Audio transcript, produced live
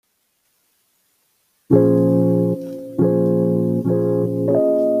Hey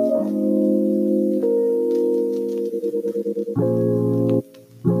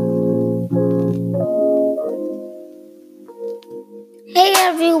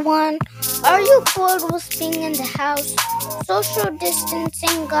everyone, are you bored with being in the house? Social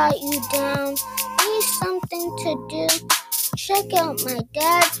distancing got you down? Need something to do? Check out my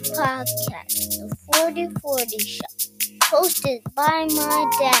dad's podcast, The 4040 Show, hosted by my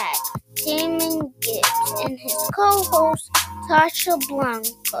dad, Damon Gibbs, and his co-host, Tasha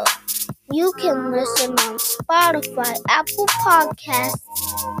Blanco. You can listen on Spotify, Apple Podcasts,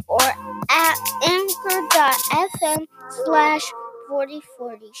 or at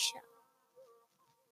anchor.fm/4040 show.